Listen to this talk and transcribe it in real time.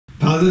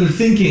positive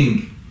thinking,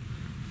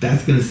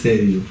 that's going to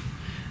save you.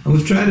 And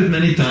we've tried it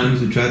many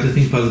times. We've tried to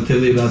think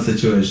positively about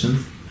situations,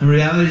 and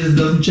reality just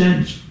doesn't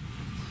change.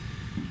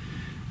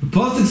 The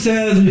pasuk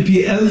says, "Mipi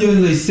Elyon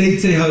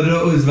le'seitzei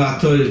hara'os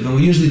v'hatov," and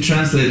we usually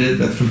translate it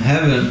that from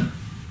heaven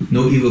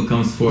no evil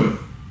comes forth.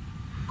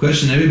 The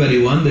question everybody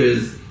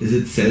wonders is,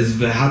 it says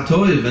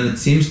v'hatov, and it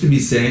seems to be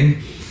saying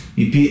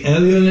 "Mipi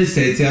Elyon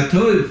le'seitzei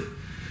hatov."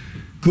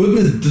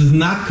 Goodness does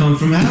not come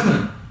from heaven.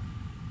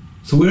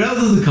 So where else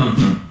does it come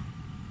from?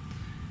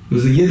 There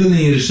was a Yidden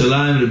in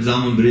Yerushalayim, Reb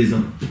Zalman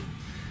Brizon,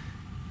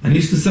 and he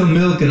used to sell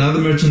milk and other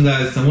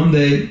merchandise, and one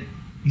day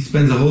he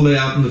spends a whole day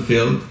out in the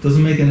field,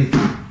 doesn't make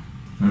anything.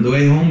 On the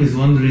way home, he's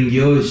wondering,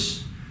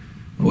 Yosh,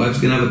 my wife's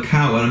going to have a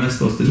cow, what am I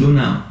supposed to do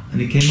now? And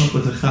he came up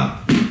with a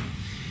chap.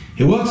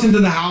 He walks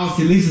into the house,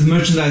 he leaves his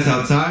merchandise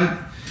outside,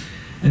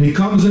 and he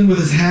comes in with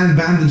his hand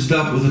bandaged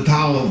up with a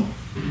towel.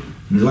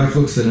 And his wife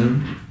looks at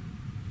him,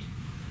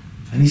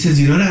 and he says,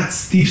 you know that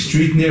steep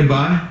street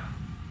nearby?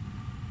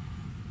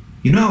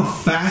 You know how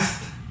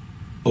fast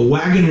a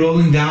wagon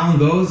rolling down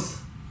goes?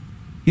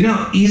 You know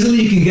how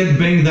easily you can get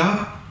banged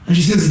up? And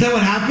she says, is that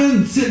what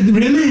happened?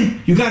 Really?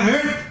 You got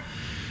hurt?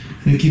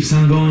 And he keeps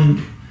on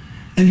going.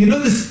 And you know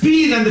the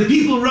speed and the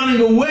people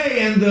running away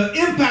and the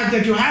impact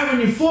that you have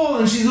when you fall.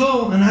 And she's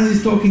all, and as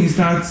he's talking, he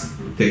starts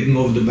taking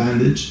off the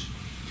bandage.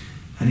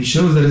 And he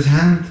shows that his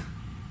hand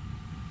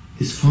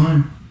is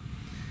fine.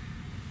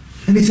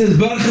 And he says,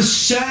 Baruch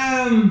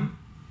Hashem,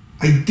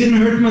 I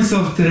didn't hurt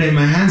myself today.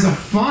 My hands are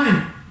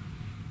fine.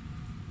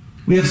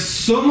 We have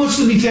so much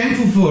to be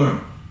thankful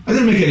for. I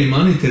didn't make any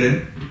money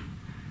today.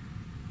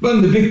 But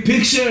in the big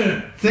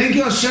picture, thank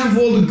you Hashem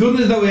for all the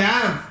goodness that we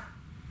have.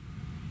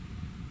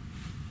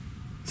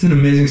 It's an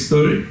amazing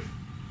story.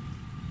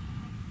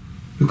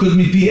 Because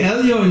Mipi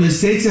Elyon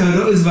le'seitzei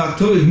hara'os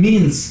v'hatov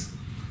means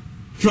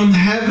from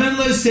heaven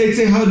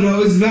le'seitzei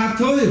hara'os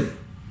v'hatov.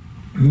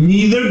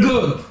 Neither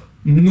good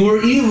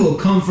nor evil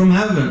come from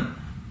heaven.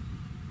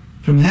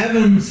 From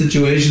heaven,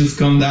 situations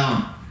come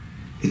down.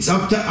 It's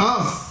up to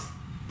us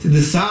to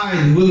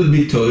decide, will it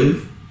be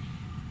tov?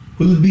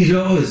 Will it be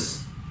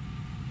ra'os?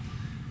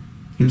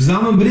 Reb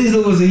Zalman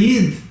Brizon was a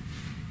Yid.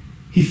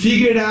 He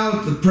figured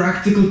out the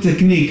practical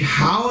technique.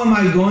 How am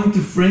I going to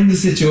frame the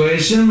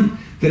situation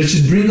that it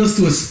should bring us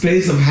to a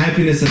space of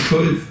happiness and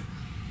tov?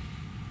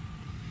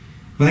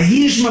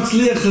 Vayeishev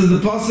says the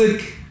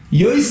pasuk,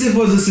 Yosef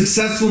was a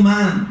successful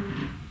man.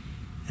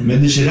 And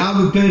Medrash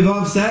Rabbah Pei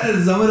Vav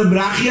says, Zamar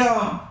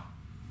Brachya.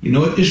 You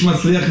know what Ish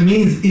Matzliach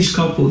means? Ish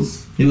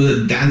couples. He was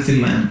a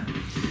dancing man.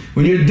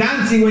 When you're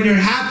dancing, when you're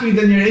happy,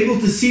 then you're able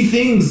to see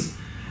things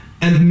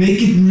and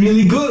make it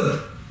really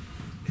good.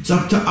 It's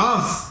up to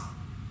us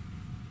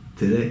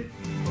today.